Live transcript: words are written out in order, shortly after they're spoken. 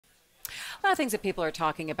A lot of things that people are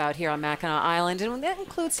talking about here on Mackinac Island, and that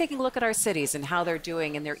includes taking a look at our cities and how they're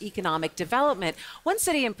doing in their economic development. One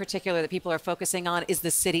city in particular that people are focusing on is the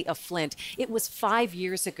city of Flint. It was 5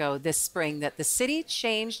 years ago this spring that the city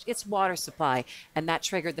changed its water supply, and that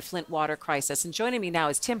triggered the Flint water crisis. And joining me now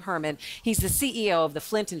is Tim Herman. He's the CEO of the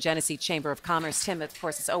Flint and Genesee Chamber of Commerce. Tim, of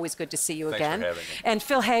course, it's always good to see you again. Thanks for having me. And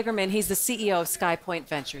Phil Hagerman, he's the CEO of Skypoint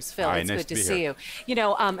Ventures. Phil, Hi, it's nice good to to be see here. you. You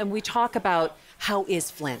know, and we talk about how is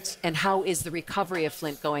Flint and how is the recovery of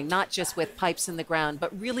Flint going, not just with pipes in the ground,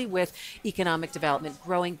 but really with economic development,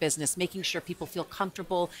 growing business, making sure people feel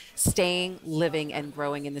comfortable staying, living, and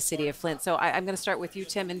growing in the city of Flint. So I'm going to start with you,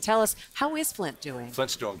 Tim, and tell us, how is Flint doing?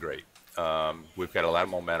 Flint's doing great. We've got a lot of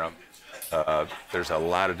momentum. There's a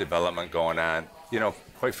lot of development going on. You know,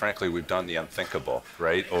 quite frankly, we've done the unthinkable,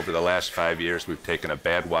 right? Over the last 5 years, we've taken a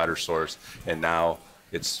bad water source, and now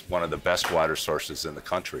it's one of the best water sources in the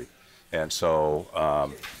country. And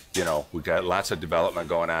so, you know, we've got lots of development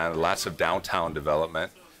going on, lots of downtown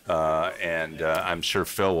development. And I'm sure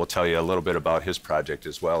Phil will tell you a little bit about his project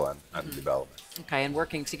as well on development. Okay, and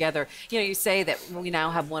working together. You know, you say that we now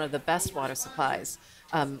have one of the best water supplies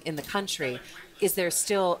in the country. Is there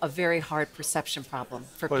still a very hard perception problem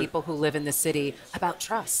for people who live in the city about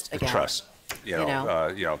trust again? Trust. You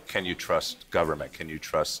know, can you trust government? Can you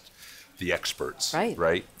trust the experts?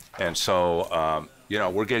 Right. And so, you know,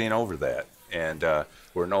 we're getting over that. And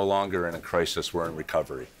we're no longer in a crisis, we're in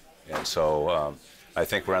recovery. And so I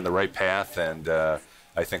think we're on the right path. And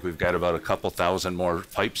I think we've got about a couple thousand more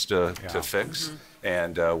pipes to fix.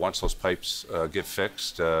 And once those pipes get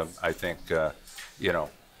fixed, I think, you know,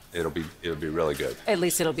 it'll be really good. At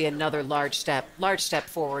least it'll be another large step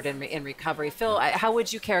forward in recovery. Phil, how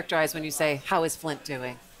would you characterize when you say, how is Flint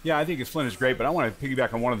doing? Yeah, I think Flint is great, but I want to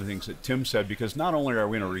piggyback on one of the things that Tim said, because not only are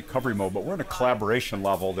we in a recovery mode, but we're in a collaboration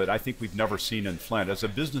level that I think we've never seen in Flint. As a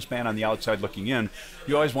businessman on the outside looking in,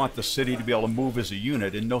 you always want the city to be able to move as a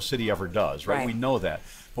unit, and no city ever does, right? We know that.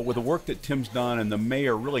 But with the work that Tim's done and the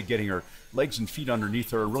mayor really getting her legs and feet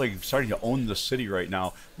underneath her, really starting to own the city right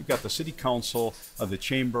now, we've got the city council, the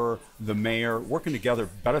chamber, the mayor, working together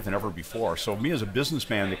better than ever before. So me as a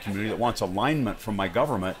businessman in the community that wants alignment from my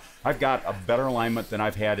government, I've got a better alignment than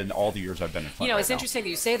I've had in all the years I've been in Flint. You know, it's interesting that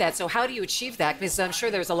you say that. So how do you achieve that? Because I'm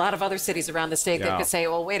sure there's a lot of other cities around the state that could say,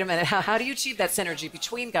 well, wait a minute, how do you achieve that synergy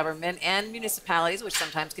between government and municipalities, which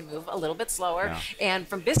sometimes can move a little bit slower, and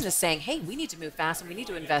from business saying, hey, we need to move fast and we need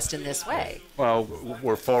to invest in this way? Well,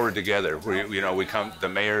 we're forward together. We come, the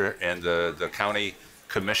mayor and the county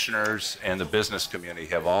commissioners and the business community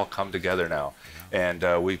have all come together now.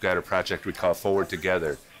 And we've got a project we call Forward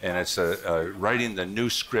Together. And it's writing the new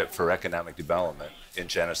script for economic development in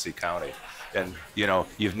Genesee County. And, you know,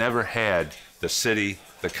 you've never had the city,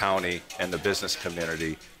 the county, and the business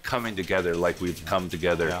community coming together like we've come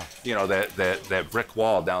together. You know, that brick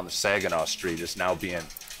wall down the Saginaw Street is now being,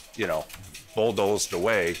 you know, bulldozed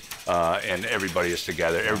away, and everybody is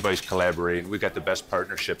together. Everybody's collaborating. We've got the best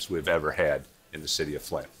partnerships we've ever had in the city of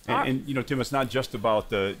Flint. And you know, Tim, it's not just about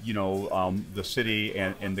the, you know, the city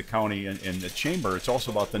and the county and the chamber. It's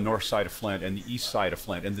also about the north side of Flint and the east side of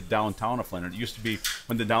Flint and the downtown of Flint. And it used to be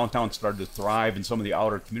when the downtown started to thrive and some of the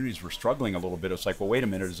outer communities were struggling a little bit. It's like, well, wait a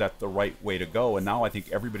minute, is that the right way to go? And now I think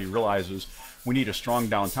everybody realizes we need a strong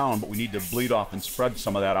downtown, but we need to bleed off and spread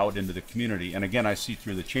some of that out into the community. And again, I see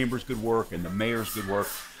through the chamber's good work and the mayor's good work,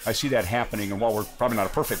 I see that happening. And while we're probably not a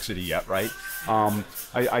perfect city yet, right?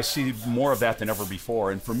 I see more of that than ever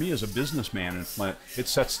before. And for me as a businessman in Flint, it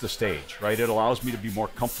sets the stage, right? It allows me to be more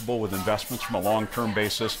comfortable with investments from a long-term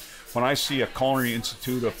basis. When I see a culinary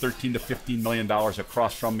institute of $13 to $15 million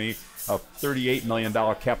across from me, a $38 million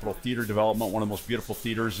Capitol Theater development, one of the most beautiful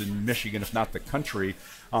theaters in Michigan, if not the country,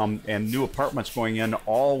 and new apartments going in,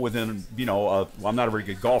 all within, you know, well, I'm not a very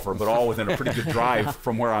good golfer, but all within a pretty good drive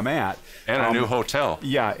from where I'm at. And a new hotel.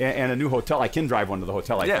 Yeah, and a new hotel. I can drive one to the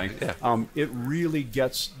hotel, I think. Yeah. It really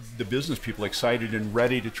gets the business people excited and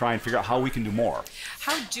ready to try and figure out how we can do more.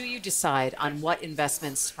 How do you decide on what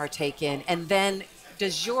investments are taken? And then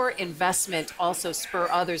does your investment also spur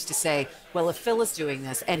others to say, well, if Phil is doing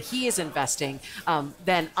this and he is investing,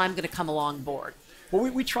 then I'm going to come along board? Well,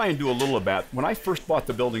 we try and do a little of that. When I first bought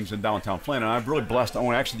the buildings in downtown Flint, and I'm really blessed to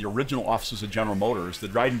own actually the original offices of General Motors. The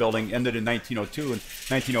Dryden building ended in 1902. In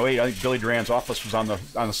 1908, I think Billy Duran's office was on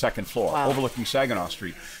the second floor, overlooking Saginaw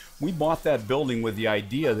Street. We bought that building with the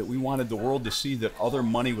idea that we wanted the world to see that other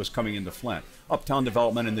money was coming into Flint. Uptown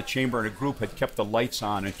Development and the Chamber and a group had kept the lights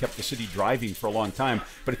on and kept the city driving for a long time,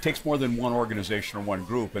 but it takes more than one organization or one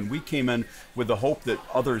group. And we came in with the hope that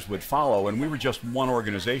others would follow, and we were just one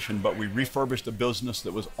organization, but we refurbished a business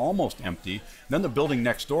that was almost empty. And then the building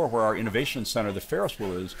next door where our innovation center, the Ferris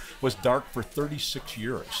wheel is, was dark for 36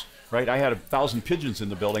 years. Right? I had 1,000 pigeons in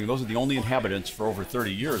the building. Those are the only inhabitants for over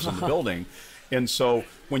 30 years in the building. And so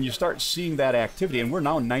when you start seeing that activity, and we're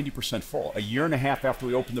now 90% full. A year and a half after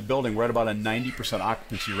we opened the building, we're at about a 90%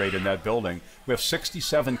 occupancy rate in that building. We have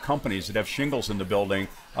 67 companies that have shingles in the building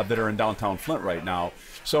that are in downtown Flint right now.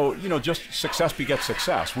 So, you know, just success begets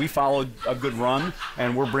success. We followed a good run,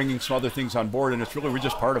 and we're bringing some other things on board, and it's really, we're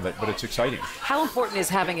just part of it, but it's exciting. How important is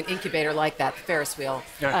having an incubator like that, Ferris wheel,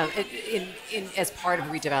 as part of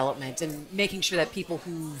redevelopment, and making sure that people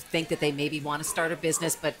who think that they maybe want to start a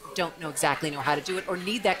business but don't exactly know how to do it or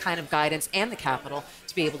need that kind of guidance and the capital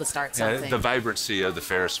to be able to start something? The vibrancy of the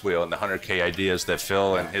Ferris wheel and the 100K ideas that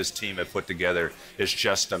Phil and his team have put together is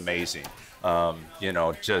just amazing. You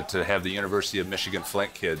know, to have the University of Michigan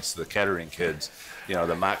Flint kids, the Kettering kids, you know,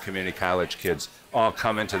 the Mott Community College kids all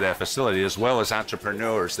come into that facility, as well as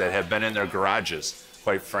entrepreneurs that have been in their garages,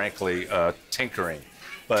 quite frankly, tinkering.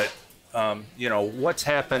 But, you know, what's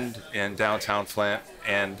happened in downtown Flint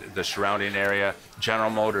and the surrounding area, General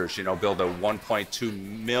Motors, you know, built a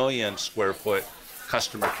 1.2 million square foot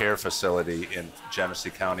customer care facility in Genesee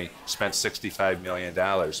County, spent $65 million.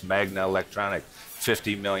 Magna Electronic,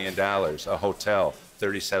 $50 million. A hotel,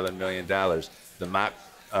 $37 million. The Mott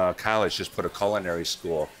College just put a culinary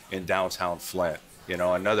school in downtown Flint. You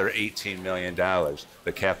know, another $18 million.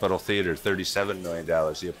 The Capitol Theater, $37 million.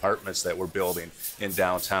 The apartments that we're building in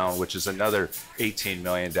downtown, which is another $18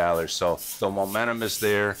 million. So the momentum is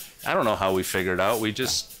there. I don't know how we figured it out. We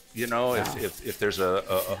just, you know, if there's a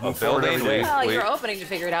building, you're opening to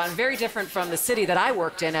figure it out, and very different from the city that I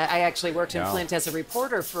worked in. I actually worked in Flint as a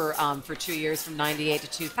reporter for 2 years, from '98 to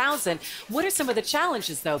 2000. What are some of the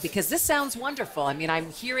challenges, though? Because this sounds wonderful. I mean,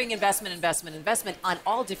 I'm hearing investment on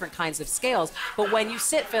all different kinds of scales. But when you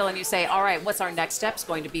sit, Phil, and you say, all right, what's our next steps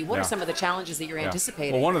going to be? What are some of the challenges that you're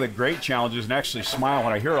anticipating? Well, one of the great challenges, and actually smile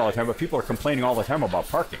when I hear it all the time, but people are complaining all the time about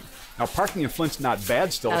parking. Now, parking in Flint's not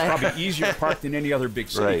bad still. It's probably easier to park than any other big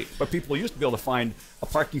city. Right. But people used to be able to find a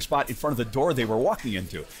parking spot in front of the door they were walking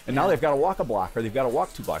into. And now they've got to walk a block or they've got to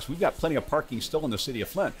walk 2 blocks. We've got plenty of parking still in the city of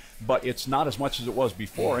Flint, but it's not as much as it was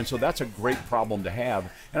before. And so that's a great problem to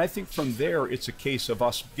have. And I think from there, it's a case of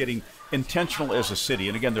us getting intentional as a city.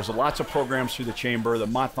 And again, there's lots of programs through the Chamber. The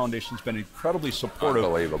Mott Foundation's been incredibly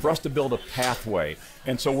supportive for us to build a pathway.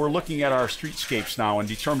 And so we're looking at our streetscapes now and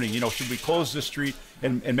determining, you know, should we close this street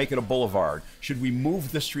and make it a boulevard? Should we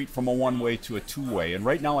move the street from a one-way to a two-way? And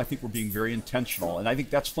right now, I think we're being very intentional. And I think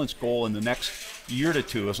that's Flint's goal in the next year to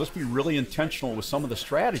two, is let's be really intentional with some of the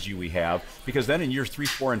strategy we have, because then in years 3,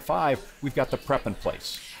 4, and 5, we've got the prep in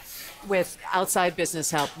place. With outside business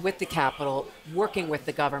help, with the capital, working with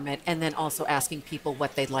the government, and then also asking people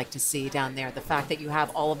what they'd like to see down there. The fact that you have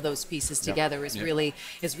all of those pieces together is really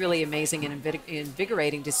amazing and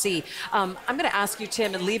invigorating to see. I'm going to ask you,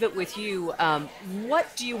 Tim, and leave it with you.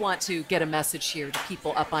 What do you want to get a message here to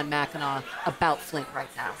people up on Mackinac about Flint right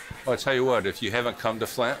now? Well, I'll tell you what, if you haven't come to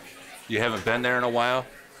Flint, you haven't been there in a while,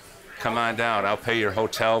 come on down. I'll pay your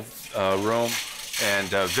hotel room and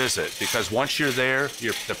visit, because once you're there,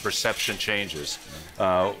 the perception changes.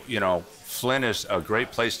 You know, Flint is a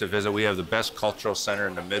great place to visit. We have the best cultural center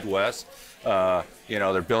in the Midwest. You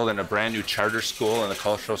know, they're building a brand new charter school in the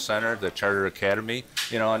cultural center, the Charter Academy.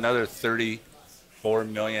 You know, another $34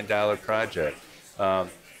 million project.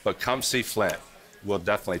 But come see Flint. Will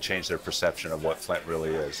definitely change their perception of what Flint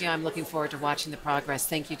really is. Yeah, I'm looking forward to watching the progress.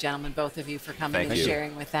 Thank you, gentlemen, both of you, for coming and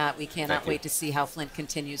sharing with that. We cannot wait to see how Flint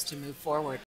continues to move forward.